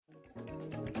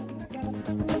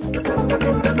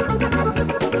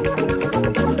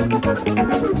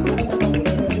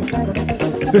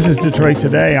This is Detroit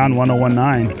Today on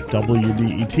 101.9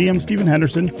 WDET. I'm Stephen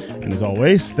Henderson, and as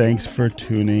always, thanks for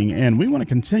tuning in. We want to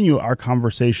continue our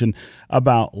conversation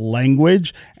about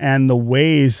language and the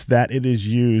ways that it is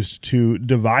used to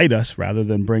divide us rather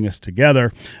than bring us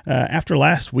together. After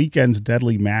last weekend's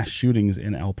deadly mass shootings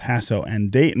in El Paso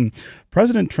and Dayton,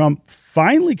 President Trump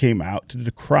finally came out to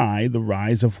decry the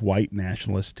rise of white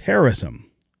nationalist terrorism.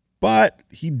 But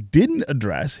he didn't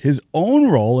address his own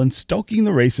role in stoking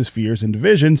the racist fears and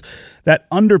divisions that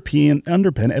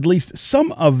underpin at least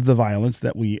some of the violence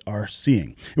that we are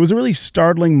seeing. It was a really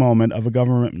startling moment of a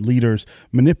government leader's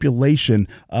manipulation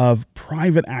of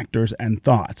private actors and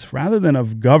thoughts, rather than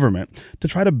of government, to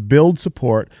try to build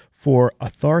support for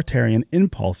authoritarian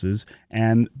impulses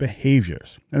and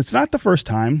behaviors. And it's not the first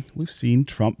time we've seen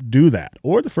Trump do that,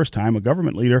 or the first time a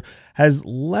government leader has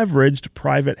leveraged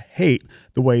private hate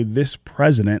the way this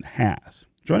president has.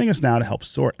 Joining us now to help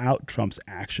sort out Trump's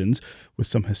actions with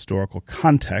some historical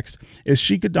context is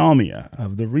Shika Dalmia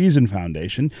of the Reason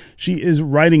Foundation. She is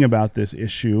writing about this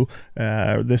issue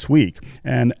this week.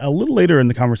 And a little later in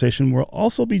the conversation, we'll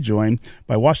also be joined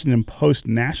by Washington Post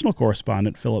national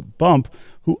correspondent Philip Bump,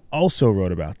 who also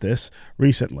wrote about this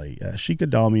recently. Shika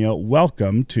Dalmia,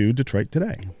 welcome to Detroit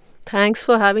Today. Thanks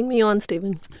for having me on,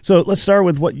 Stephen. So let's start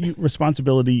with what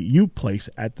responsibility you place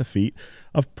at the feet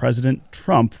of President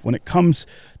Trump when it comes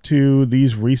to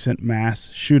these recent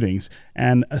mass shootings,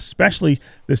 and especially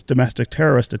this domestic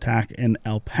terrorist attack in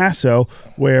El Paso,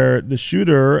 where the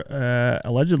shooter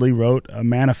allegedly wrote a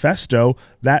manifesto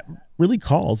that really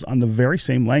calls on the very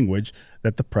same language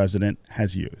that the president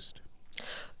has used.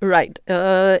 Right.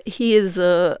 He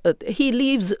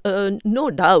leaves no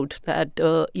doubt that,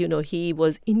 he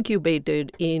was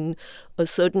incubated in a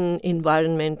certain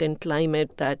environment and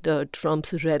climate that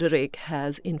Trump's rhetoric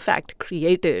has, in fact,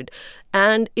 created.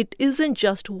 And it isn't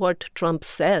just what Trump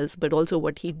says, but also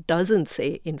what he doesn't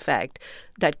say, in fact,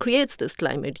 that creates this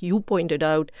climate. You pointed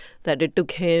out that it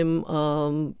took him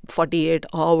 48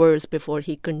 hours before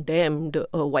he condemned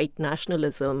white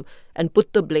nationalism and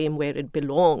put the blame where it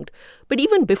belonged. But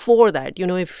even before that,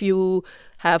 if you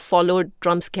have followed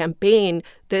Trump's campaign,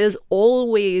 there's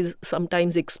always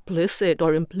sometimes explicit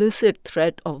or implicit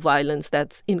threat of violence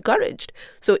that's encouraged.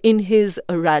 So in his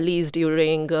rallies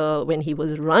during when he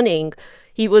was running,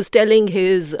 he was telling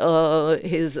the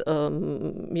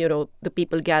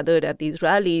people gathered at these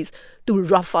rallies to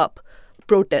rough up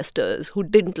protesters who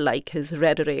didn't like his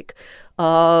rhetoric. He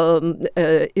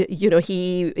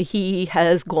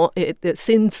has gone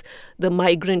since the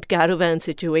migrant caravan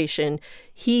situation.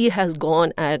 He has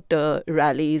gone at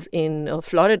rallies in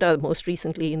Florida, most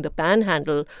recently in the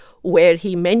Panhandle, where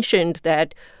he mentioned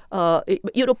that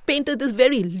painted this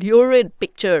very lurid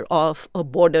picture of a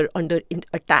border under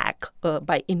attack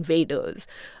by invaders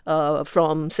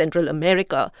from Central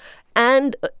America.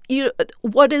 And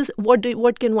what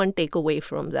can one take away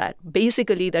from that?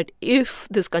 Basically, that if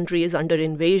this country is under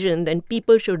invasion, then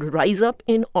people should rise up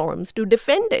in arms to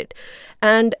defend it.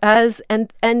 And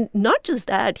not just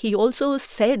that, he also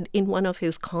said in one of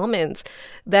his comments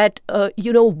that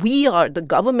the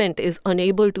government is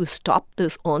unable to stop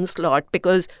this onslaught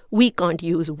because we can't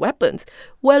use weapons.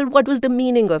 Well, what was the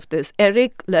meaning of this?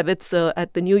 Eric Levitz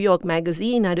at the New York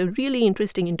Magazine had a really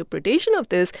interesting interpretation of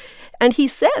this, and he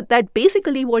said that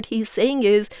basically what he's saying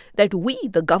is that we,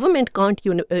 the government, can't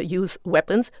use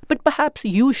weapons, but perhaps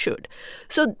you should.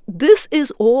 So this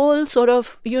is all sort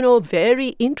of, very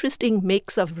interesting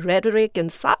mix of rhetoric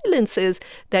and silences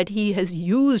that he has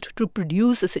used to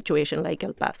produce a situation like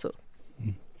El Paso.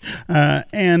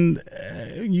 And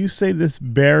you say this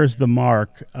bears the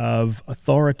mark of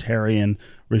authoritarian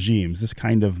regimes, this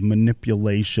kind of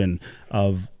manipulation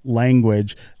of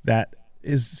language that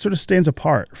sort of stands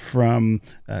apart from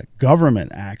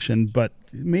government action, but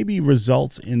maybe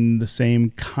results in the same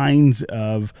kinds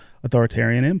of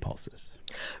authoritarian impulses.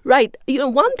 Right.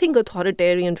 One thing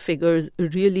authoritarian figures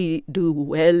really do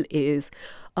well is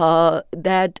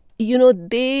that,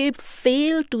 they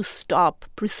fail to stop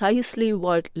precisely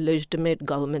what legitimate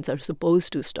governments are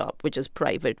supposed to stop, which is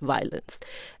private violence.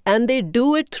 And they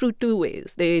do it through two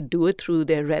ways. They do it through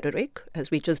their rhetoric,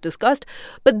 as we just discussed,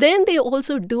 but then they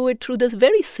also do it through this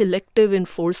very selective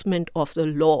enforcement of the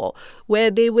law,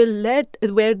 where they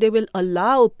will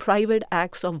allow private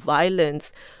acts of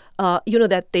violence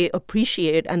that they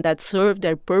appreciate and that serve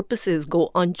their purposes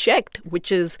go unchecked,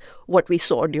 which is what we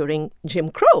saw during Jim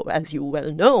Crow, as you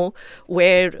well know,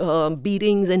 where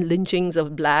beatings and lynchings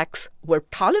of blacks were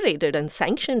tolerated and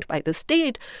sanctioned by the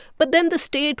state. But then the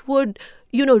state would,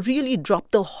 really drop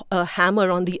the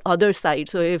hammer on the other side.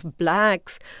 So if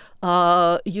blacks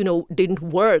didn't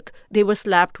work, they were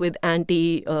slapped with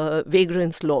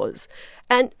anti-vagrants laws.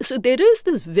 And so there is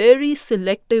this very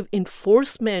selective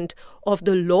enforcement of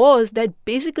the laws that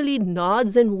basically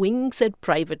nods and winks at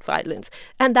private violence.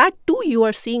 And that, too, you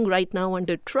are seeing right now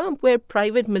under Trump, where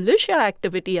private militia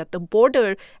activity at the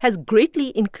border has greatly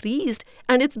increased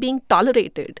and it's being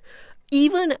tolerated.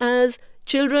 Even as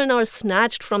children are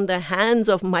snatched from the hands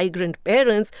of migrant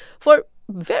parents for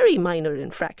very minor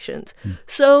infractions.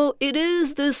 So it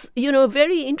is this,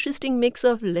 very interesting mix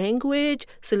of language,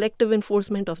 selective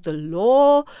enforcement of the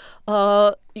law,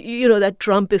 that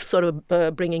Trump is sort of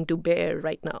bringing to bear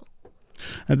right now.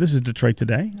 This is Detroit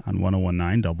Today on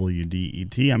 101.9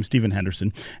 WDET. I'm Stephen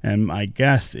Henderson, and my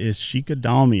guest is Shikha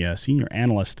Dalmia, senior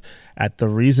analyst at the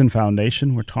Reason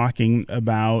Foundation. We're talking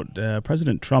about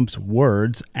President Trump's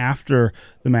words after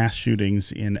the mass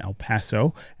shootings in El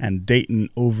Paso and Dayton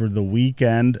over the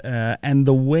weekend, and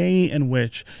the way in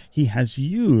which he has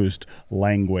used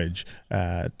language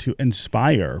to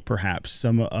inspire perhaps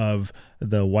some of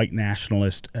the white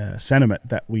nationalist sentiment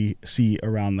that we see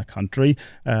around the country,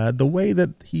 the way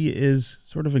that he is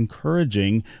sort of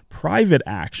encouraging private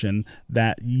action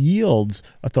that yields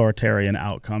authoritarian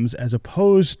outcomes as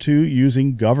opposed to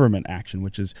using government action,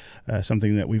 which is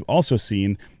something that we've also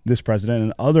seen this president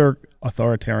and other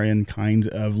authoritarian kinds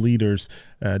of leaders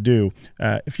do.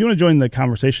 If you want to join the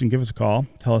conversation, give us a call.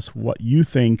 Tell us what you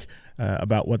think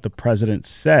about what the president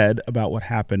said about what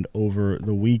happened over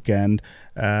the weekend.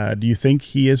 Do you think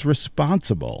he is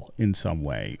responsible in some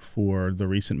way for the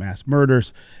recent mass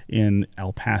murders in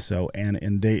El Paso and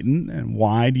in Dayton? And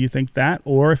why do you think that?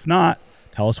 Or if not,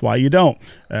 tell us why you don't.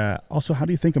 Also, how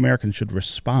do you think Americans should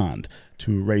respond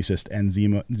to racist and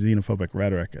xenophobic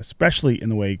rhetoric, especially in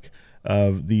the wake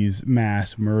of these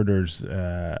mass murders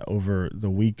over the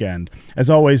weekend?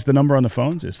 As always, the number on the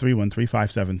phones is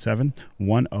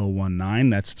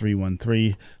 313-577-1019. That's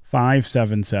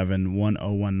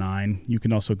 313-577-1019. You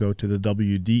can also go to the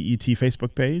WDET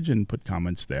Facebook page and put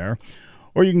comments there.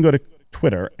 Or you can go to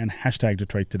Twitter and hashtag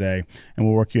Detroit Today, and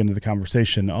we'll work you into the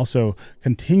conversation. Also,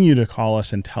 continue to call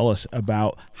us and tell us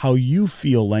about how you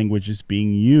feel language is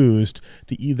being used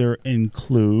to either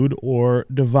include or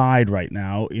divide right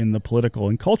now in the political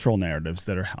and cultural narratives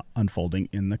that are unfolding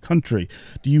in the country.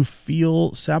 Do you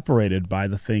feel separated by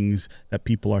the things that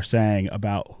people are saying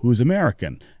about who's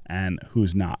American and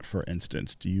who's not, for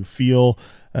instance? Do you feel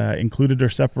included or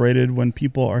separated when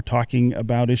people are talking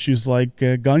about issues like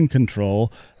gun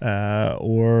control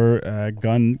or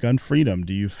gun freedom?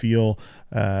 Do you feel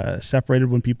separated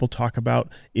when people talk about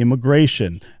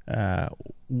immigration?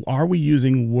 Are we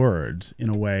using words in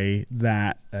a way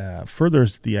that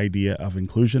furthers the idea of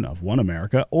inclusion of one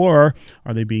America, or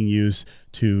are they being used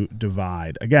to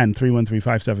divide? Again,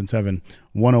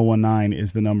 313-577-1019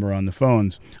 is the number on the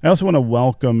phones. I also want to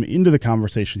welcome into the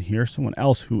conversation here someone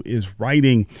else who is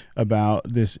writing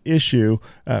about this issue.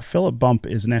 Philip Bump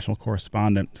is a national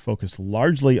correspondent focused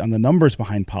largely on the numbers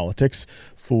behind politics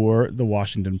for the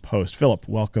Washington Post. Philip,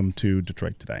 welcome to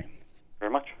Detroit Today.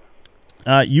 Very much.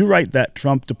 You write that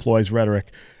Trump deploys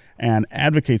rhetoric and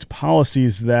advocates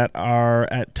policies that are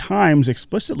at times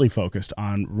explicitly focused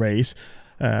on race.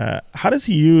 How does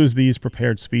he use these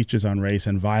prepared speeches on race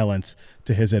and violence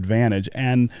to his advantage?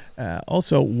 And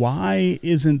also, why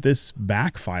isn't this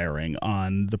backfiring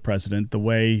on the president the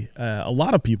way a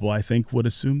lot of people, I think, would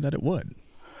assume that it would?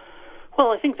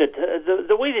 Well, I think that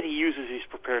the way that he uses these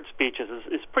prepared speeches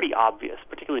is pretty obvious,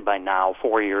 particularly by now,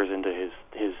 4 years into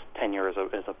his tenure as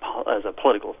a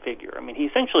political figure. I mean, he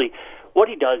essentially, what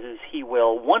he does is he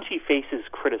will, once he faces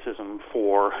criticism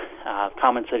for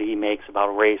comments that he makes about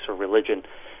race or religion,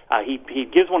 he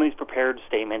gives one of these prepared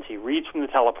statements, he reads from the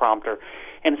teleprompter,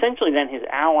 and essentially then his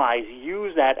allies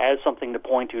use that as something to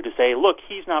point to say, look,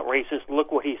 he's not racist,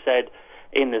 look what he said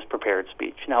in this prepared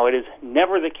speech. Now, it is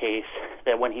never the case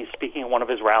that when he's speaking at one of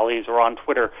his rallies or on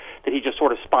Twitter that he just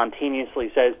sort of spontaneously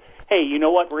says, hey, you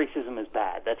know what, racism is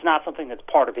bad. That's not something that's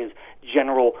part of his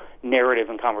general narrative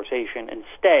and conversation.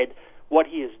 Instead, what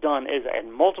he has done is at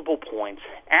multiple points,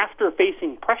 after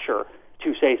facing pressure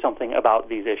to say something about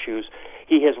these issues,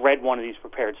 he has read one of these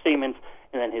prepared statements,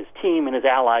 and then his team and his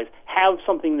allies have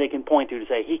something they can point to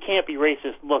say, he can't be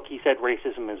racist. Look, he said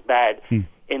racism is bad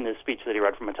in this speech that he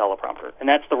read from a teleprompter. And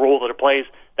that's the role that it plays.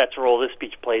 That's the role this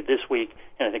speech played this week.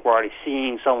 And I think we're already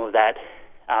seeing some of that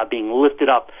being lifted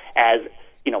up as,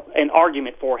 an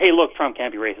argument for, hey, look, Trump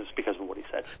can't be racist because of what he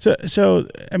said. So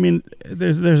I mean,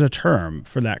 there's a term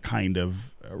for that kind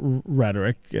of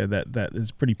rhetoric that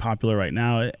is pretty popular right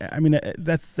now. I mean,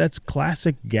 that's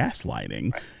classic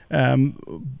gaslighting. Right.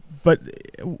 But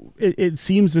it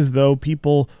seems as though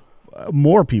people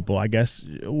more people, I guess,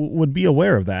 would be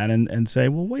aware of that and say,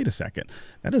 well, wait a second,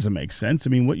 that doesn't make sense. I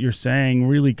mean, what you're saying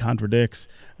really contradicts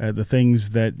the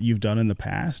things that you've done in the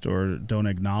past, or don't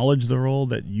acknowledge the role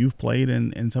that you've played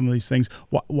in some of these things.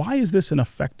 Why is this an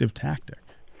effective tactic?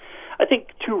 I think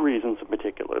two reasons in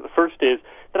particular. The first is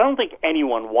that I don't think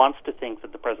anyone wants to think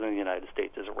that the President of the United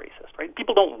States is a racist, right?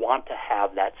 People don't want to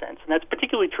have that sense, and that's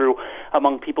particularly true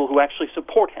among people who actually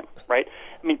support him, right?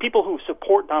 I mean, people who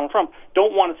support Donald Trump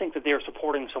don't want to think that they're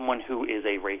supporting someone who is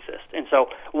a racist. And so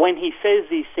when he says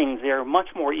these things, they're much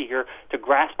more eager to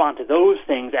grasp onto those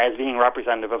things as being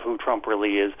representative of who Trump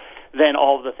really is than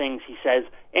all of the things he says,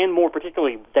 and more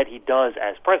particularly that he does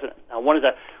as president. Now, one of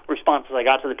the responses I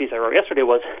got to the piece I wrote yesterday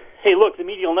was, hey, look, the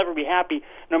media will never be happy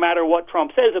no matter what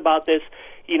Trump says about this.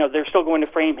 You know, they're still going to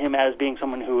frame him as being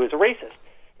someone who is a racist.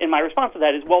 And my response to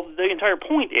that is, well, the entire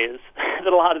point is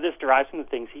that a lot of this derives from the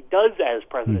things he does as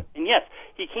president. And yes,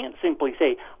 he can't simply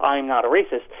say, I'm not a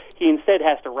racist. He instead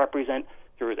has to represent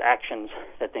through his actions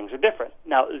that things are different.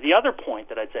 Now, the other point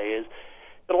that I'd say is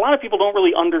that a lot of people don't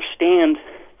really understand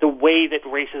the way that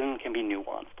racism can be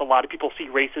nuanced. A lot of people see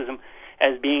racism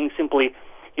as being simply,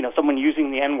 you know, someone using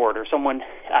the N-word, or someone,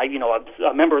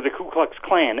 a member of the Ku Klux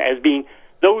Klan, as being,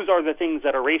 those are the things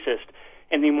that are racist.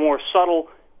 And the more subtle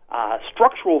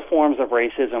structural forms of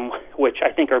racism, which I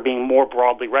think are being more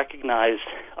broadly recognized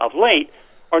of late,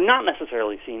 are not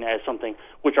necessarily seen as something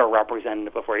which are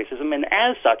representative of racism. And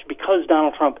as such, because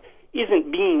Donald Trump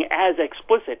isn't being as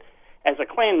explicit as a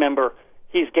Klan member,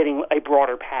 he's getting a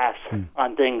broader pass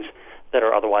on things that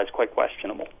are otherwise quite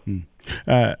questionable.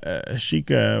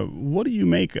 Ashika, what do you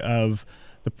make of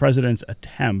the president's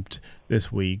attempt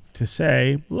this week to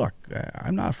say, look,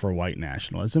 I'm not for white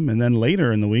nationalism, and then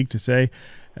later in the week to say,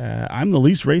 I'm the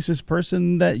least racist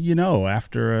person that you know,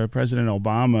 after President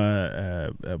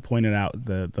Obama pointed out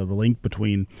the link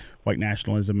between white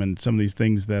nationalism and some of these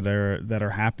things that are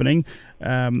happening.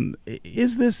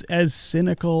 Is this as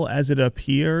cynical as it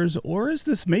appears, or is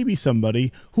this maybe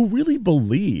somebody who really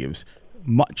believes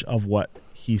much of what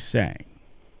he's saying?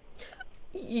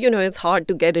 You know, it's hard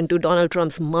to get into Donald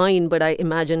Trump's mind, but I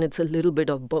imagine it's a little bit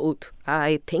of both.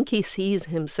 I think he sees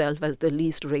himself as the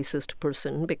least racist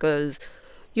person because,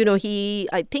 you know,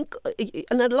 I think,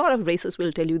 and a lot of racists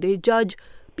will tell you, they judge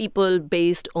people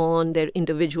based on their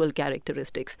individual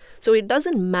characteristics. So it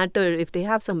doesn't matter if they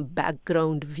have some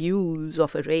background views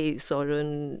of a race or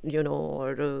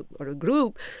a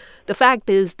group. The fact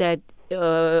is that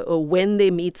when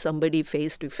they meet somebody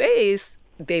face to face,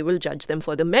 they will judge them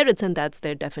for the merits, and that's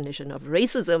their definition of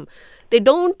racism. They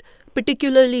don't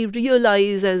particularly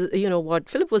realize, as you know, what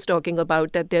Philip was talking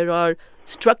about, that there are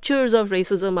structures of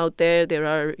racism out there. There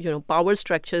are, you know, power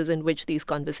structures in which these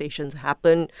conversations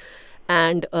happen,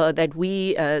 and that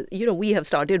we have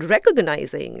started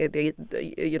recognizing.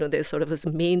 There's sort of this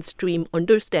mainstream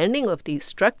understanding of these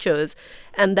structures,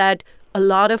 and that a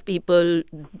lot of people,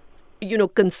 you know,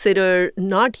 consider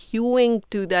not hewing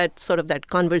to that sort of that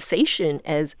conversation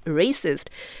as racist.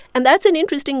 And that's an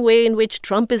interesting way in which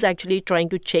Trump is actually trying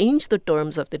to change the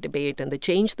terms of the debate and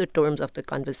change the terms of the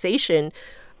conversation.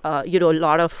 A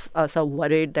lot of us are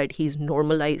worried that he's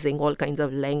normalizing all kinds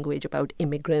of language about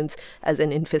immigrants as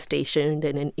an infestation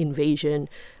and an invasion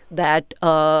that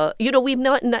we've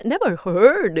never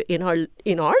heard in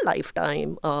our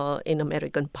lifetime in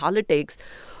American politics.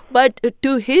 But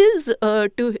to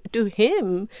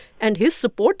him and his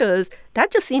supporters, that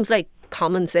just seems like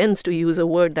common sense, to use a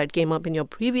word that came up in your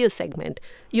previous segment.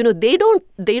 You know, they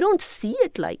don't see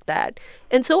it like that.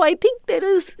 And so I think there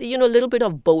is, a little bit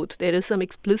of both. There is some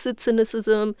explicit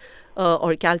cynicism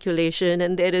or calculation,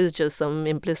 and there is just some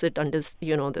implicit this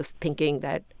thinking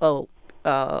that,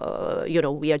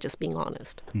 we are just being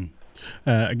honest.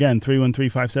 Again,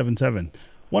 313-577.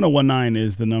 1019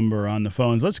 is the number on the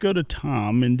phones. Let's go to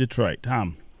Tom in Detroit.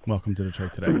 Tom, welcome to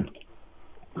Detroit Today.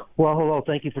 Well, hello.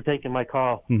 Thank you for taking my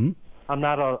call. Mm-hmm.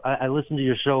 I listen to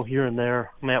your show here and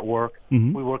there. I'm at work.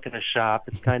 Mm-hmm. We work in a shop.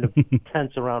 It's kind of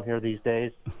tense around here these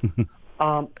days.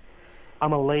 I'm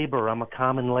a laborer. I'm a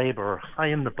common laborer. I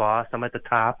am the boss. I'm at the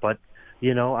top, but,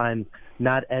 I'm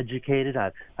not educated.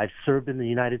 I've served in the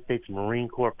United States Marine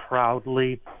Corps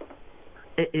proudly.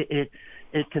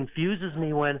 It confuses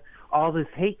me when all this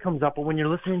hate comes up, but when you're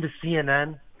listening to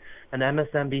CNN and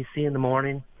MSNBC in the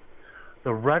morning,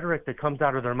 the rhetoric that comes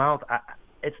out of their mouth,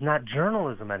 it's not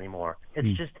journalism anymore.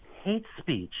 It's just hate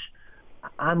speech.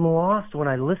 I'm lost when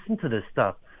I listen to this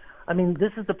stuff. I mean,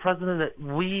 this is the president that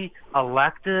we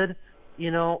elected,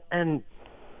 and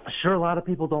sure, a lot of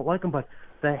people don't like him, but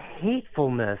the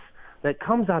hatefulness that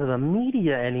comes out of the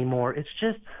media anymore, it's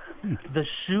just the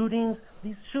shootings.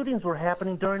 These shootings were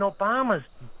happening during Obama's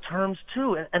terms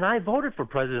too. And I voted for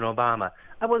President Obama.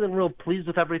 I wasn't real pleased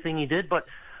with everything he did, but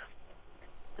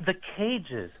the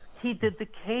cages, he did the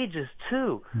cages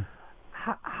too.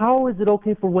 How is it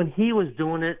okay for when he was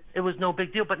doing it, it was no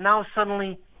big deal, but now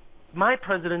suddenly my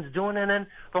president's doing it, and then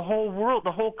the whole world,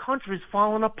 the whole country's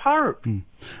falling apart.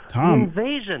 Tom. The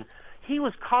invasion. He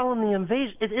was calling the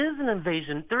invasion. It is an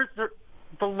invasion.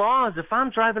 The laws, if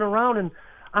I'm driving around and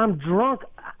I'm drunk,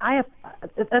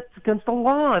 that's against the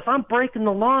law. If I'm breaking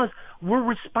the laws, we're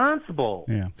responsible.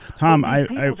 Yeah. Tom, I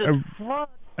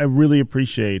really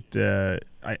appreciate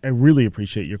I really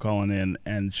appreciate your calling in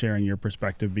and sharing your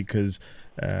perspective, because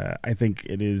I think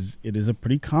it is a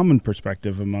pretty common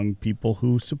perspective among people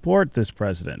who support this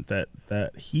president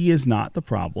that he is not the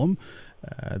problem,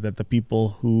 that the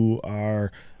people who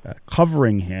are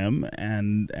covering him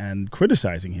and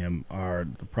criticizing him are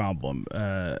the problem.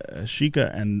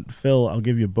 Shika and Phil, I'll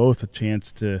give you both a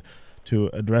chance to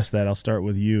address that. I'll start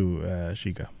with you,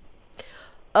 Shika.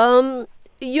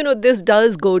 This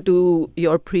does go to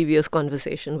your previous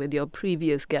conversation with your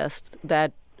previous guest,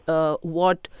 that to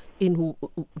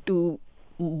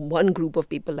one group of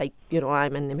people, like,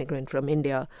 I'm an immigrant from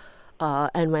India,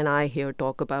 and when I hear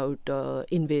talk about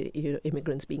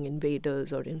immigrants being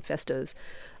invaders or infestors,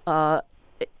 I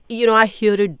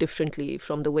hear it differently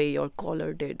from the way your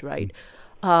caller did, right?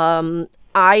 I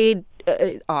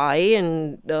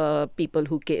and people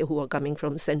who are coming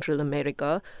from Central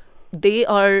America, they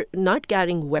are not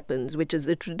carrying weapons, which is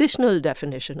the traditional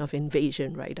definition of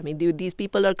invasion, right? I mean, these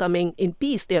people are coming in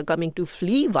peace. They are coming to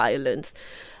flee violence.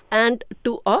 And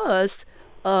to us,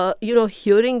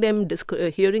 hearing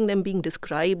them being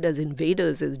described as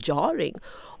invaders is jarring.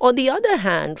 On the other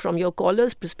hand, from your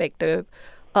caller's perspective,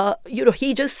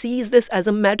 he just sees this as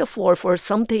a metaphor for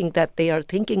something that they are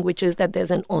thinking, which is that there's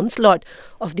an onslaught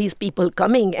of these people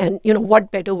coming. And,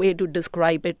 what better way to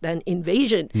describe it than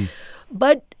invasion?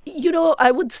 But,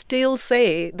 I would still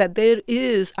say that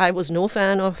I was no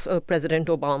fan of President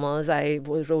Obama's. I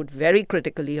wrote very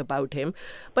critically about him.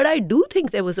 But I do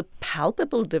think there was a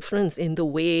palpable difference in the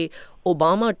way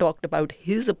Obama talked about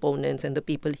his opponents and the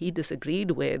people he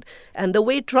disagreed with, and the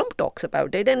way Trump talks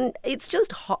about it. And it's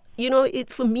just,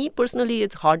 for me personally,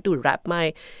 it's hard to wrap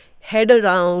my head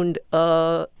around,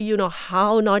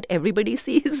 how not everybody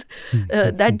sees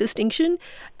that distinction.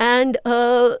 And,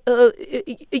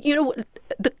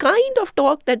 the kind of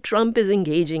talk that Trump is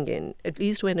engaging in, at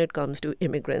least when it comes to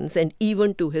immigrants and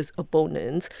even to his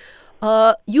opponents,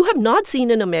 you have not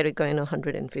seen in America in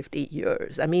 150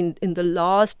 years. I mean, in the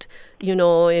last, in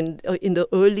the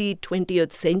early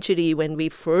 20th century, when we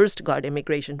first got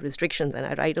immigration restrictions, and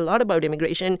I write a lot about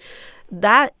immigration,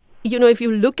 that, if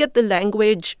you look at the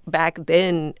language back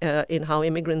then in how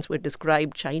immigrants were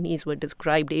described, Chinese were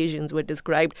described, Asians were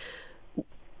described,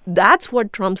 that's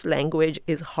what Trump's language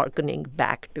is hearkening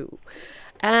back to.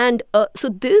 And so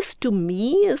this, to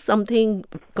me, is something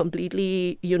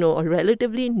completely,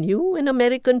 relatively new in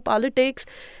American politics.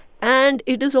 And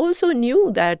it is also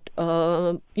new that,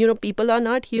 people are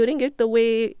not hearing it the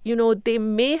way, they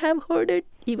may have heard it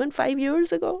even 5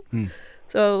 years ago.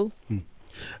 So...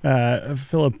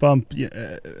 Philip Bump,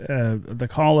 the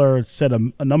caller said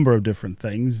a number of different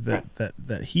things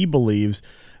that he believes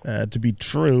to be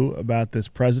true about this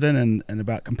president and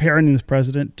about comparing this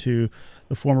president to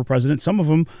the former president. Some of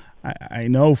them, I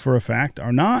know for a fact,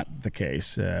 are not the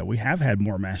case. We have had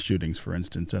more mass shootings, for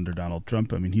instance, under Donald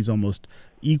Trump. I mean, he's almost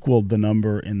equaled the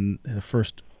number in the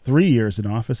first 3 years in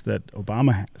office that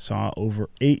Obama saw over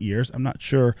 8 years. I'm not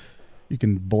sure you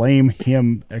can blame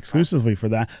him exclusively for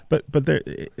that, but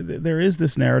there is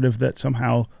this narrative that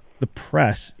somehow the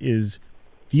press is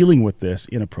dealing with this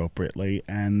inappropriately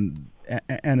and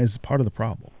is part of the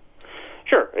problem.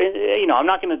 Sure. I'm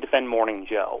not going to defend Morning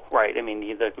Joe, right? I mean,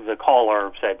 the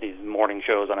caller said these morning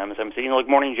shows on MSNBC.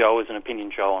 Morning Joe is an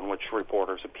opinion show on which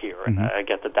reporters appear, and I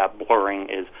get that blurring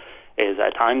is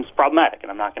at times problematic, and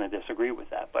I'm not going to disagree with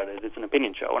that, but it's an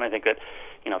opinion show, and I think that,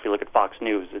 if you look at Fox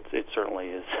News, it certainly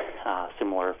is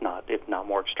similar, if not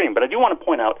more extreme. But I do want to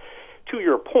point out, to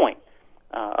your point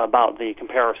about the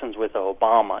comparisons with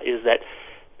Obama, is that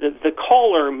the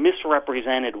caller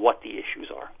misrepresented what the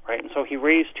issues are, right? And so he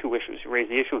raised two issues. He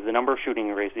raised the issue of the number of shootings,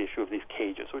 he raised the issue of these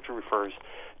cages, which refers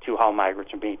to how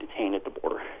migrants are being detained at the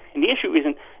border. And the issue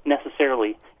isn't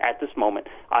necessarily, at this moment,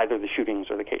 either the shootings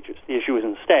or the cages. The issue is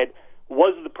instead,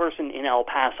 was the person in El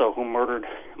Paso who murdered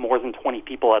more than 20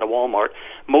 people at a Walmart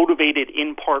motivated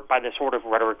in part by the sort of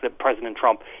rhetoric that President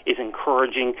Trump is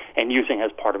encouraging and using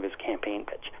as part of his campaign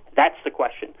pitch? That's the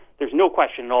question. There's no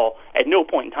question at all. At no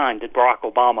point in time did Barack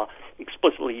Obama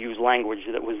explicitly use language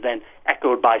that was then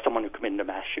echoed by someone who committed a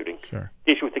mass shooting. Sure.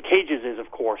 The issue with the cages is,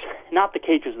 of course, not the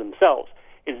cages themselves.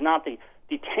 It is not the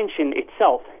detention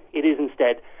itself. It is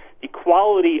instead the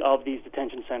quality of these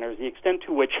detention centers, the extent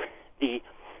to which the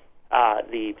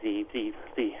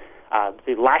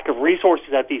lack of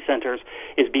resources at these centers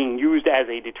is being used as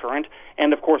a deterrent,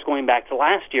 and of course, going back to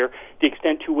last year, the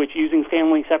extent to which using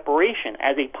family separation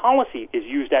as a policy is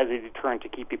used as a deterrent to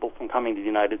keep people from coming to the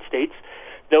United States.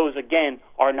 Those, again,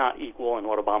 are not equal in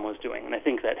what Obama was doing. And I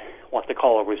think that what the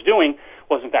caller was doing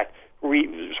was, in fact,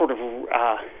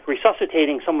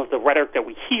 resuscitating some of the rhetoric that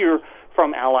we hear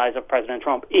from allies of President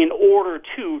Trump in order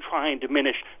to try and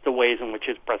diminish the ways in which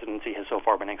his presidency has so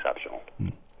far been exceptional.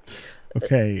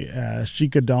 Okay,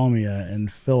 Shika Dalmia and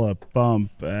Philip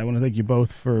Bump, I want to thank you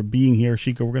both for being here.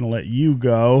 Shika, we're going to let you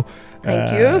go.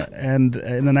 Thank you. And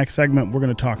in the next segment, we're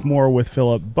going to talk more with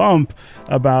Philip Bump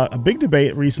about a big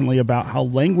debate recently about how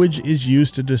language is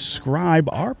used to describe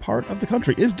our part of the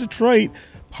country. Is Detroit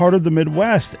part of the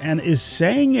Midwest? And is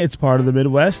saying it's part of the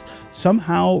Midwest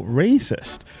somehow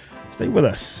racist? Stay with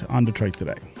us on Detroit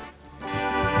Today.